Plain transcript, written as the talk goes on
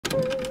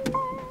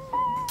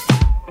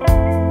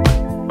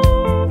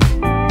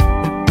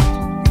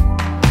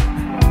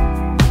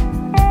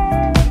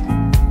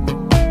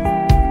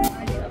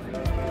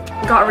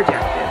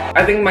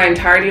I think my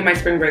entirety of my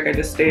spring break I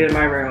just stayed in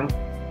my room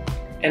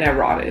and I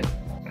rotted.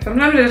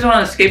 Sometimes I just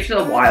want to escape to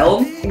the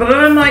wild, but then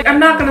I'm like, I'm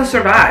not gonna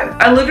survive.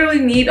 I literally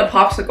need a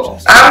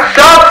popsicle. I'm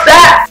so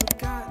upset!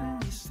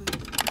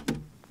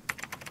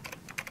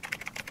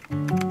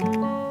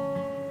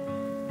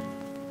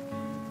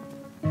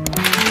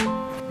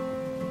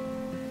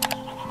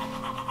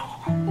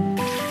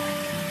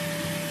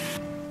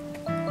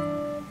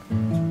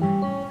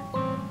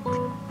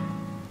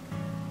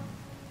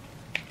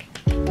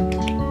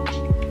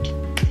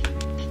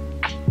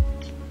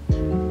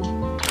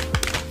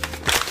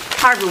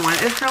 Hi everyone,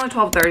 it's currently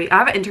 12:30. I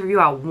have an interview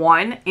at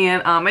 1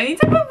 and I need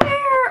to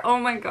prepare. Oh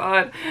my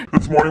god.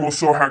 This morning was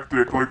so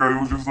hectic. Like I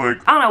was just like,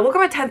 I don't know, I woke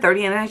up at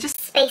 10:30 and I just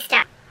spaced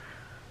out.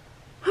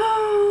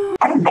 I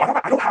don't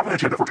know, I don't have an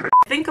agenda for today.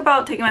 Think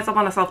about taking myself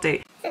on a self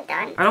date. Is it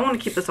done? I don't want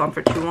to keep this on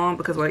for too long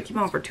because when I keep it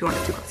on for too long,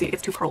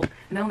 it's too curled.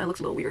 And now it looks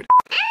a little weird.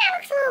 That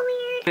looks a little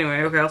weird.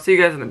 Anyway, okay, I'll see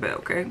you guys in a bit,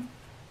 okay?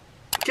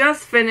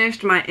 Just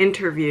finished my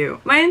interview.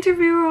 My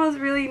interviewer was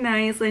really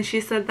nice and she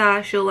said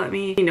that she'll let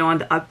me know on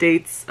the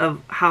updates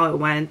of how it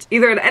went.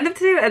 Either at the end of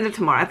today or the end of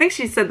tomorrow. I think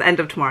she said the end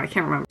of tomorrow. I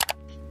can't remember.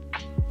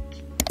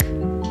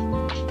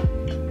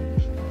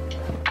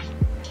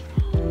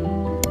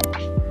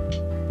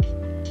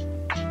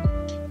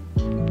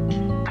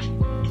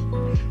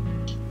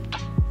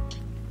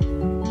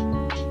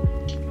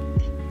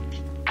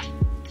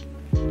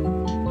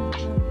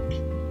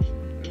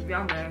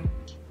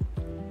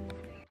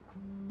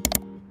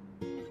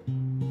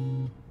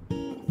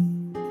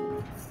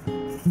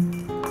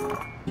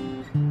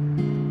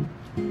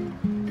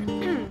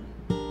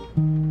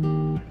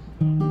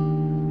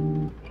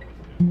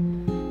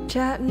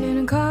 Chatting in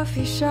a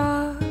coffee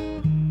shop,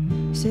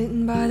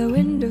 sitting by the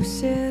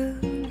windowsill,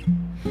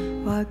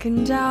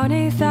 walking down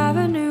 8th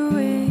Avenue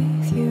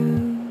with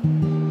you.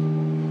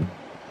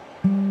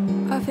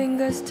 Our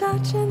fingers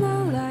touching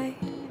the light.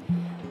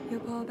 You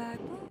pull back.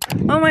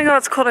 Oh my god,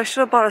 it's cold. I should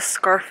have bought a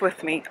scarf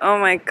with me. Oh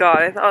my god,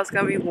 I thought it was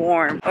gonna be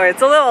warm. Oh,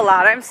 it's a little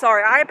loud. I'm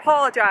sorry. I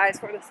apologize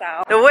for the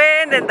sound. The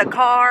wind and the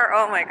car.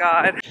 Oh my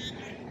god.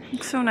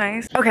 It's so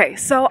nice. Okay,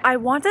 so I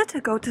wanted to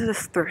go to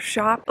this thrift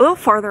shop a little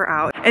farther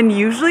out. And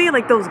usually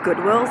like those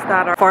Goodwills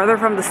that are farther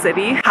from the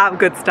city have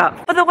good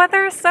stuff. But the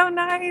weather is so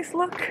nice.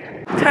 Look,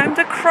 time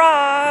to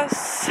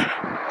cross.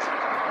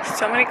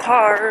 So many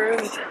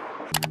cars.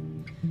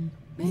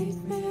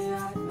 Meet me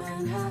at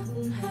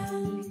Manhattan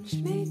Henge.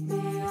 Meet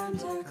me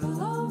under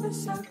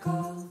Columbus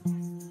Circle.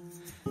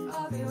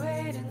 I'll be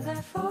waiting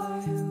there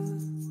for you.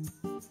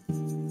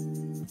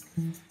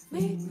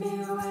 Meet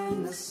me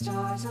when the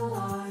stars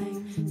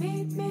align.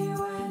 Meet me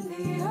when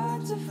the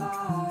earth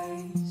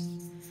divides.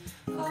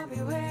 I'll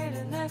be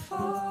waiting there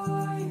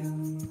for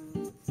you.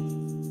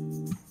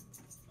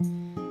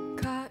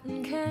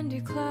 Cotton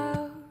candy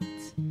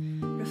clouds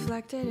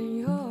reflected in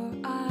your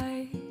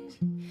eyes.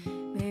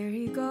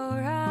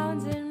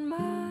 Merry-go-rounds in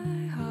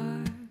my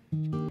heart.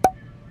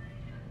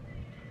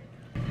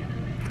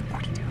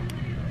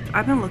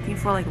 I've been looking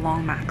for like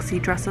long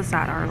maxi dresses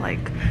that are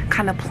like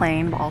kind of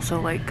plain but also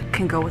like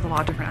can go with a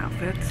lot of different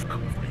outfits.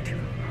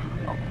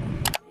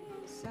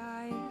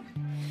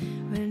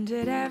 When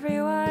did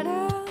everyone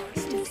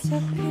else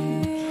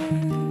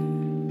disappear?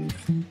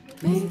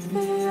 Meet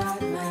me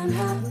at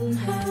Manhattan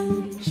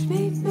Henge.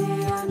 Meet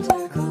me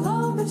under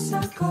Columbus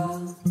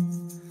Circle.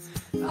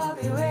 I'll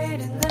be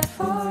waiting there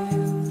for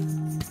you.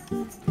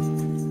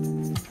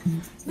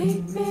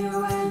 Meet me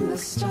when the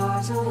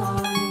stars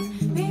align.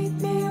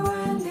 Meet me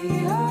when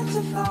the earth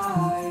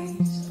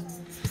divides.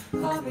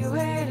 I'll be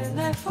waiting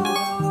there for you.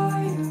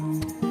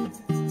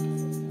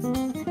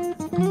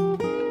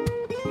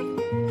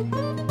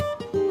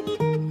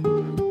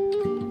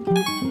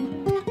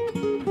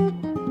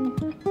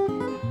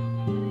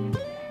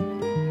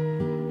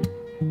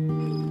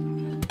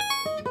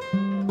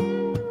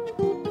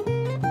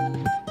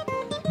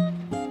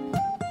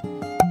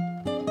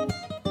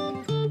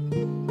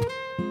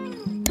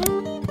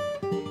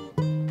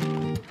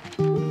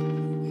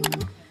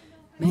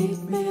 Meet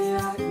me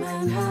at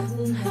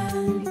Manhattan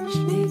Henge.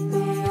 Meet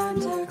me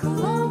under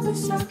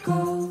Columbus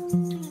Circle.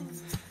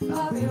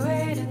 I'll be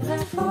waiting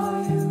there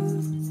for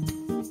you.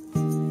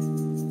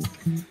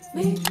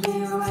 Meet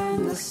me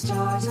when the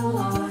stars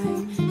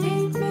align.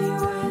 Meet me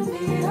when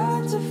the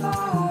earth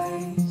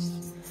divides.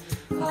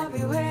 I'll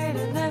be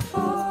waiting there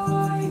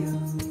for you.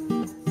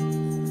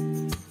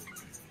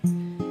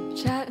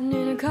 Chatting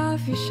in a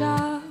coffee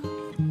shop,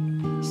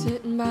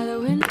 sitting by the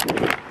window.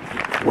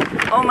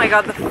 Oh my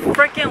god, the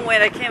freaking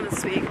wind. I can't even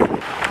speak.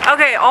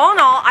 Okay, all in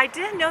all, I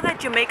didn't know that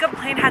Jamaica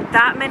Plain had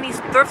that many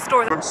thrift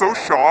stores. I'm so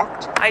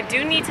shocked. I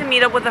do need to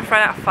meet up with a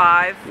friend at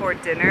 5 for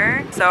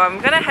dinner, so I'm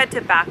gonna head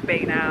to Back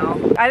Bay now.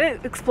 I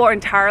didn't explore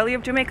entirely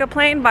of Jamaica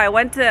Plain, but I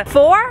went to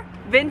 4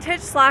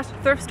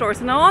 vintage/thrift stores,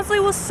 and it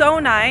honestly was so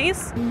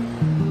nice.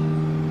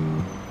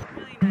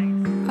 Really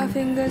nice. Our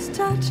fingers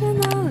touching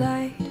the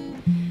light.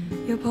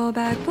 You pull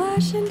back,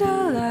 blushing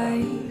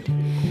delight.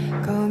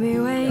 Call me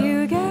when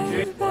you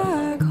get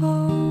back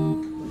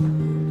home.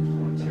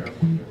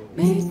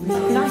 Meet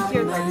me at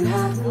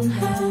Manhattan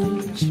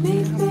Henge.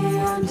 Meet me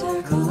under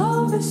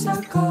Columbus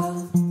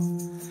circle.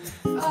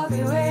 I'll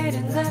be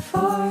waiting there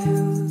for you.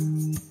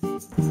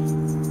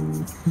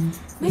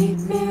 Meet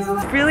me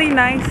where Really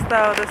nice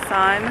though, the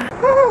sun.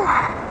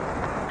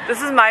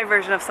 This is my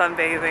version of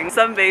sunbathing.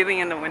 Sunbathing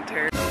in the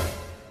winter.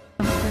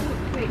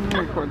 I'm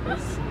gonna record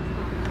this.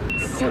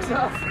 It's so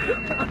tough.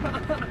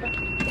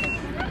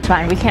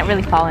 Fine, we can't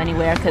really fall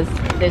anywhere because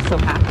they're so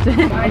packed.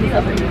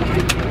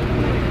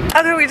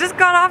 Okay, we just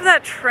got off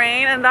that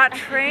train and that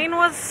train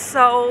was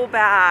so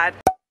bad.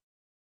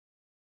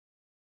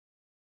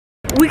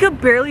 We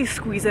could barely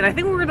squeeze in. I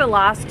think we were the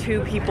last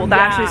two people that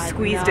actually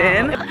squeezed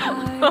in.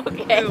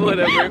 Okay.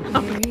 Whatever.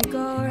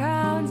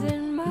 merry-go-rounds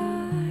in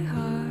my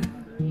heart,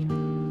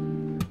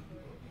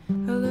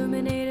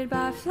 illuminated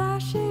by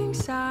flashing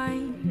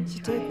signs.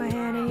 You take my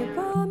hand and you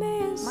pull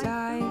me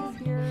inside.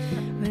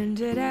 When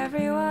did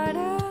everyone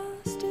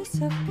else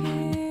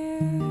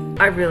disappear?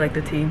 I really like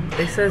the tea.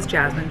 It says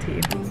jasmine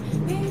tea.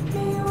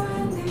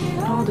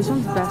 Oh, this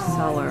one's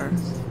bestseller.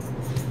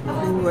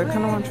 Ooh, I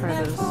kind of want to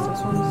try this.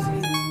 This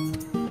one's...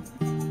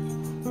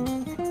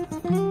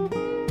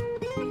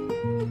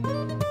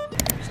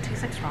 It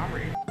tastes like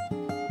strawberry.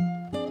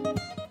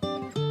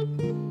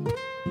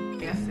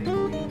 Yes,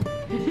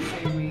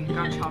 savory.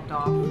 Got chopped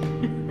off.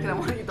 Because I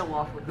want to eat the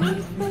waffle with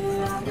this.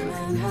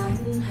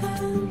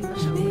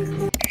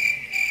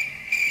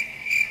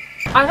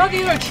 I thought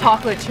these were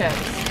chocolate chips.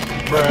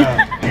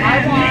 Bruh.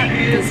 I want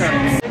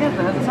desserts. Look at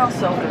this. This sounds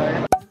so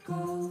good.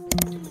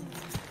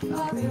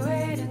 I'll be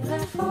waiting there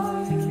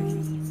for you.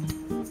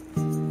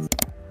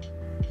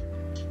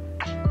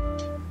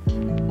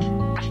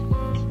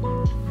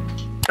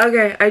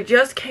 Okay, I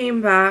just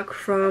came back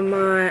from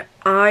my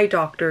eye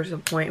doctor's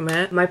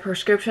appointment. My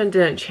prescription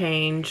didn't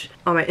change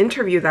on my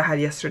interview that I had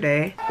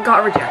yesterday.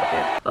 Got rejected.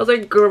 I was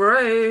like,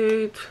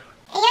 great.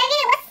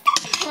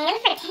 What's the plan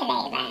for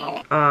today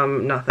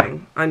then?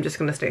 Nothing. I'm just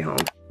gonna stay home.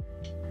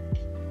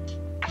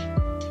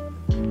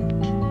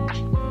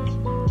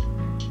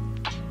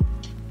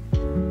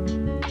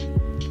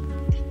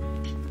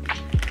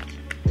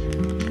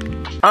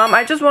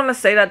 I just want to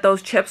say that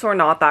those chips were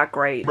not that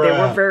great. They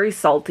were very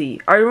salty.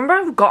 I remember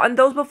I've gotten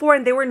those before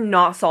and they were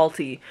not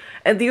salty.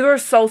 And these are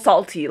so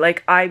salty.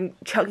 Like, I'm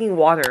chugging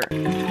water.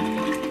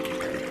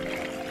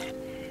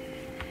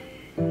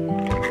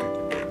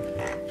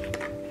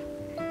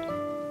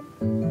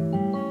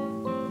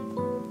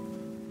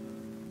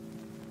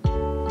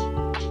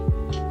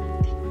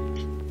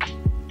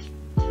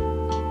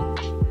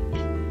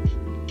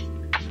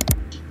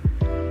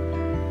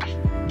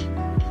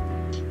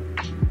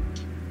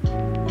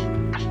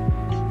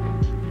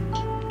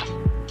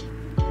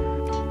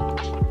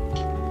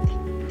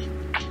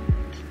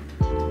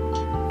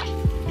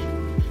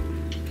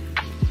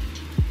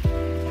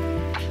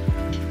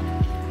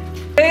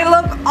 They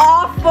look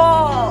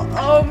awful!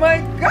 Oh my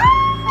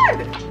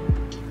god!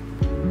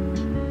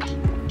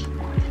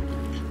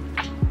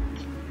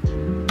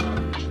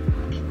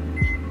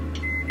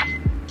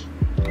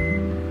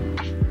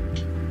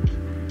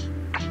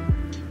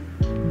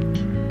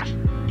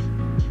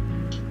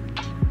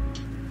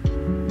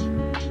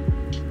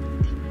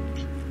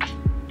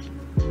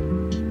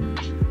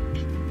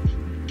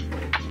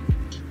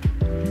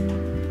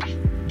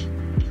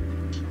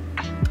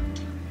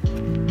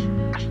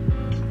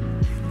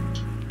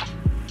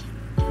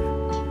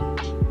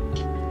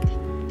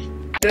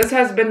 This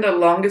has been the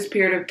longest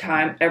period of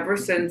time ever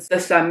since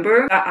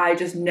December that I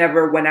just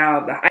never went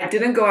out of the house. I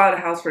didn't go out of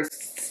the house for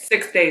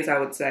 6 days, I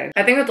would say.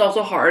 I think it's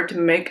also hard to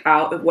make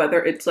out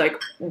whether it's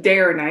like day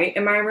or night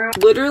in my room.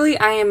 Literally,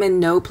 I am in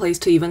no place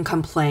to even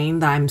complain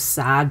that I'm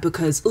sad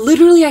because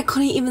literally I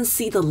couldn't even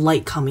see the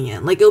light coming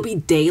in. Like, it'll be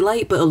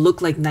daylight, but it'll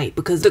look like night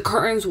because the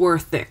curtains were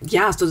thick.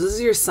 Yeah, so this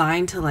is your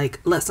sign to like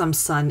let some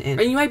sun in.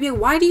 And you might be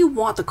like, why do you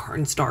want the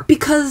curtains dark?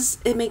 Because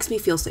it makes me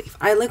feel safe.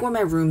 I like when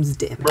my room's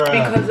dim.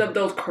 Because of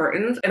those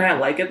curtains, and I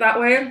like it that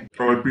way.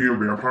 I like being a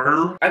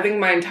vampire. I think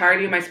my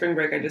entirety of my spring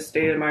break, I just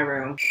stayed in my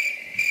room.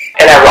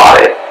 And I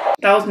rotted.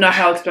 That was not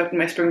how I expected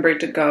my spring break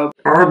to go.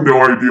 I have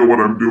no idea what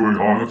I'm doing,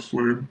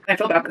 honestly. I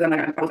felt bad because I'm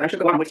like, I should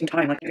go out and wasting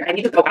time. Like, I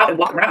need to go out and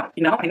walk around,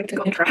 you know? I need to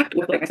go interact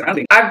with like my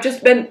surroundings. I've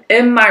just been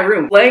in my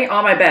room, laying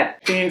on my bed,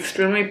 being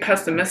extremely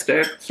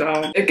pessimistic.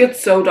 So it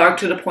gets so dark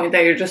to the point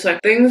that you're just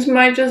like, things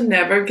might just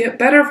never get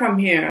better from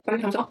here.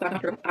 Sometimes that's not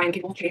true. I am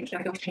capable of change, and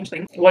I can always change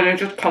things. When you're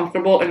just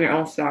comfortable in your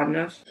own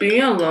sadness,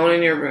 being alone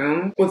in your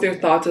room with your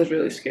thoughts is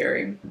really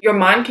scary. Your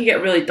mind can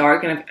get really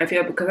dark, and I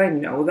feel like because I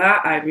know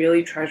that, I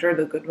really treasure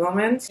the good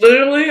moments.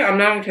 Literally, I'm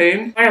not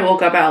kidding. When I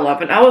woke up at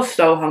 11, I was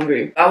so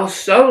hungry. I was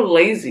so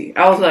lazy.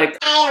 I was like,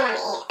 I don't want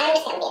to eat. I'm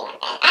just gonna be in my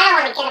bed. I don't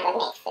want to get up and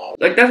make food.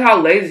 like, that's how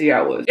lazy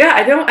I was. Yeah,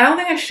 I don't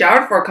think I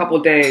showered for a couple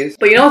days.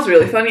 But you know what's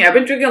really funny? I've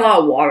been drinking a lot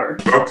of water.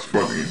 That's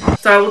funny.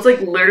 So I was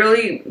like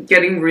literally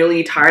getting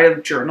really tired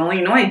of journaling.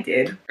 You know what I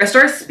did? I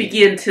started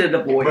speaking into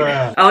the void.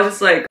 I was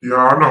just like, Yeah,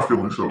 I'm not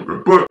feeling so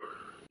good. But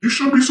You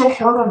shouldn't be so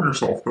hard on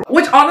yourself though.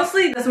 Which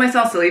honestly, this might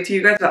sound silly to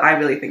you guys, but I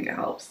really think it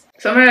helps.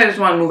 Sometimes I just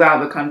want to move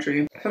out of the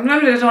country.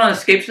 Sometimes I just want to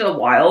escape to the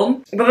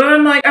wild. But then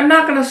I'm like, I'm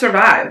not gonna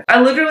survive. I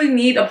literally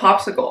need a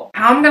popsicle.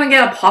 How am I gonna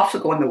get a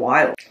popsicle in the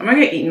wild? I'm gonna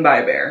get eaten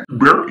by a bear.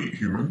 Bear eat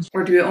humans.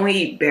 Or do we only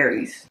eat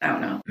berries? I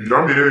don't know.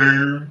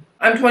 Yummy.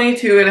 I'm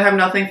 22 and I have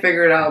nothing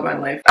figured out in my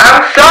life.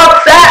 I'm so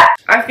upset!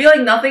 I feel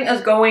like nothing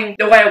is going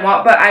the way I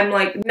want, but I'm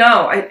like,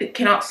 no, I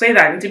cannot say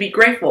that. I need to be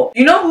grateful.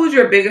 You know who's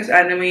your biggest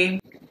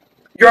enemy?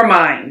 Your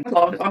mind. That's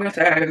all I'm gonna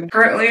say.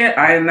 Currently,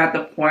 I am at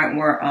the point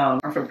where I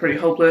feel pretty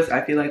hopeless.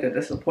 I feel like a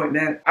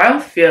disappointment. I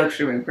don't feel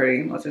extremely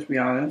pretty, let's just be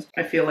honest.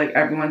 I feel like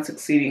everyone's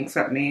succeeding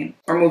except me.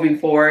 Or moving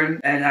forward,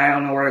 and I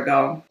don't know where to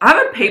go. I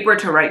have a paper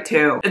to write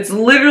too. It's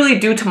literally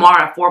due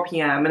tomorrow at 4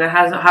 p.m. and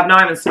have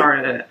not even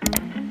started it.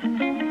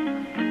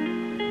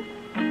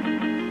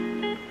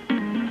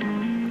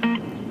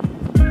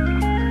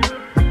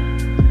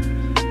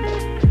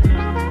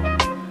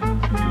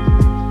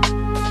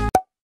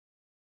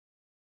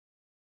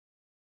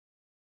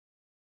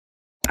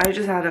 I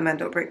just had a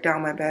mental breakdown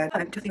in my bed.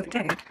 Just the other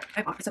day,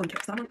 I bought someone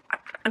tips. I'm gonna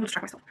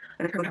distract myself.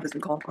 And I currently have this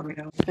recall on right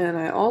now. And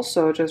I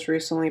also just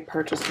recently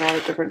purchased a lot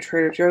of different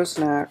Trader Joe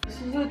snacks.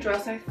 This is a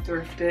dress I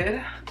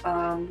thrifted.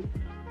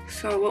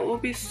 So what we'll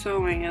be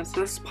sewing is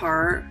this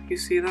part. You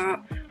see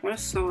that? I'm gonna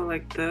sew it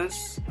like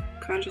this,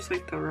 kind of just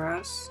like the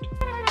rest.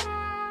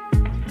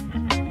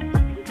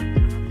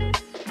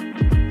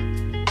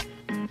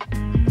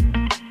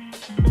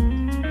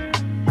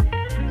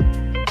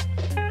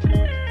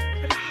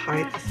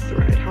 Hide the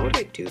thread. How would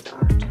I do that?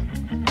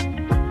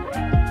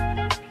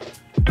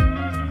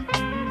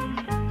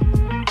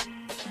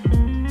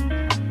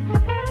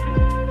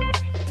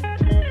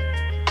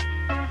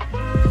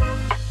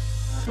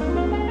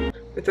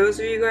 For those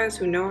of you guys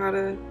who know how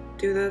to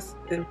do this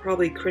and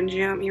probably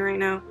cringing at me right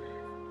now,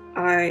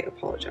 I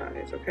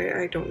apologize, okay?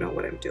 I don't know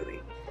what I'm doing.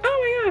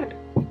 Oh my god!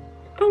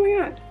 Oh my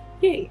god!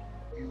 Yay!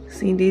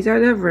 See, these are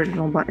the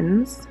original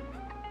buttons.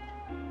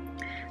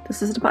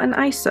 This is the button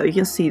I sew. You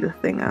can see the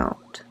thing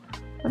out.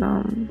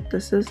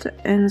 This is the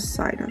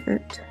inside of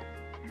it.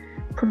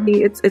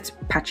 Pretty, it's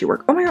patchy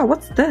work. Oh my god,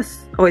 what's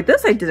this? Oh wait,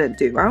 this I didn't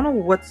do. I don't know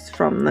what's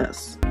from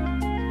this.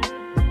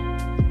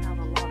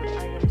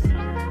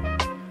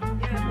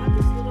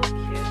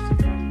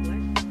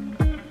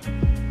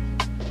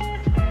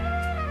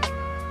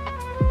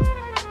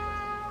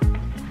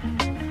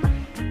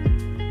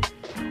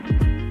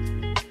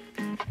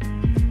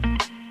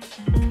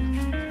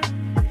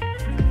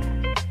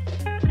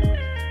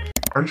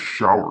 I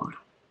showered.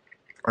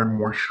 I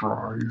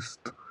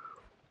moisturized.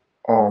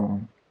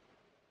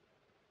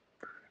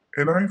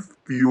 And I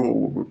feel a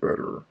little bit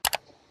better.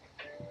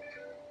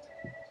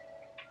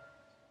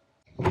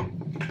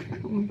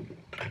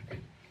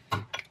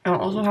 I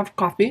also have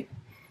coffee.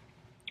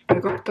 I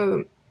got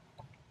the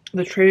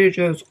Trader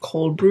Joe's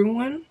cold brew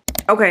one.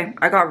 Okay,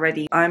 I got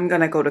ready. I'm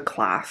gonna go to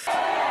class.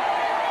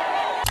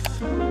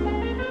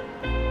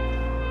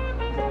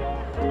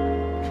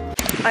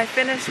 I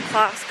finished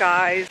class,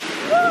 guys.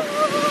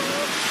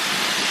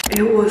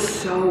 It was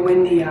so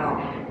windy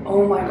out.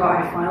 Oh my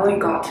god, I finally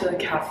got to the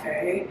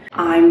cafe.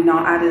 I'm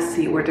not at a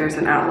seat where there's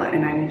an outlet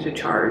and I need to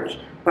charge.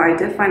 But I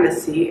did find a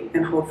seat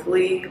and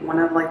hopefully one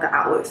of like the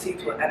outlet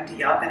seats will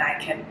empty up and I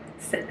can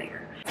sit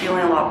there.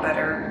 Feeling a lot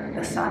better.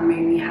 The sun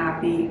made me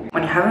happy.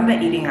 When I haven't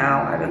been eating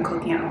out, I've been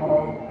cooking at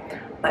home.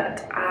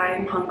 But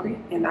I'm hungry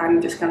and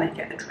I'm just gonna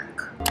get a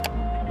drink.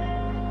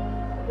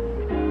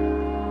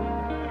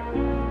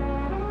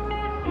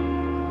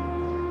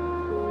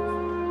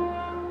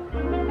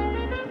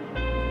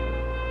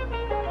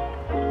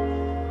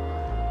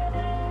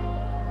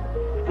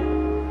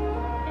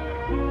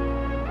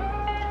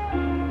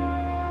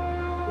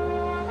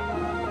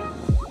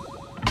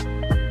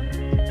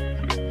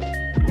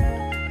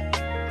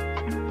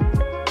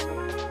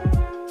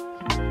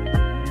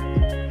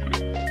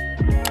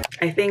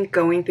 I think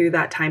going through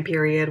that time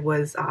period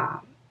was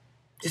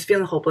just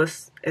feeling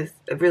hopeless is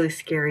a really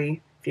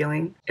scary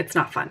feeling. It's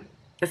not fun.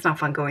 It's not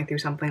fun going through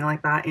something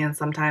like that, and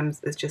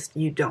sometimes it's just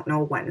you don't know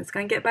when it's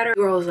gonna get better.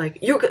 Girl is like,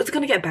 it's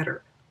gonna get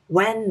better.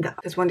 When though?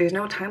 Because when there's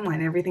no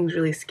timeline, everything's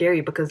really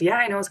scary because yeah,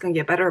 I know it's gonna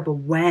get better, but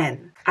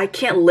when? I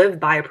can't live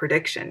by a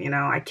prediction, you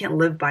know? I can't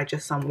live by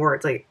just some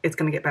words like it's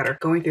gonna get better.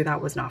 Going through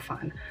that was not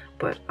fun,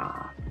 but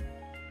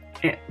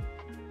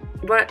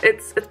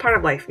it's part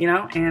of life, you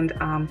know? And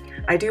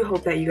I do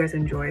hope that you guys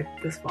enjoyed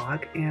this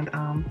vlog, and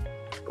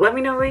let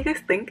me know what you guys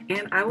think,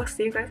 and I will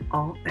see you guys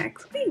all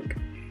next week.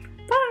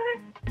 Bye!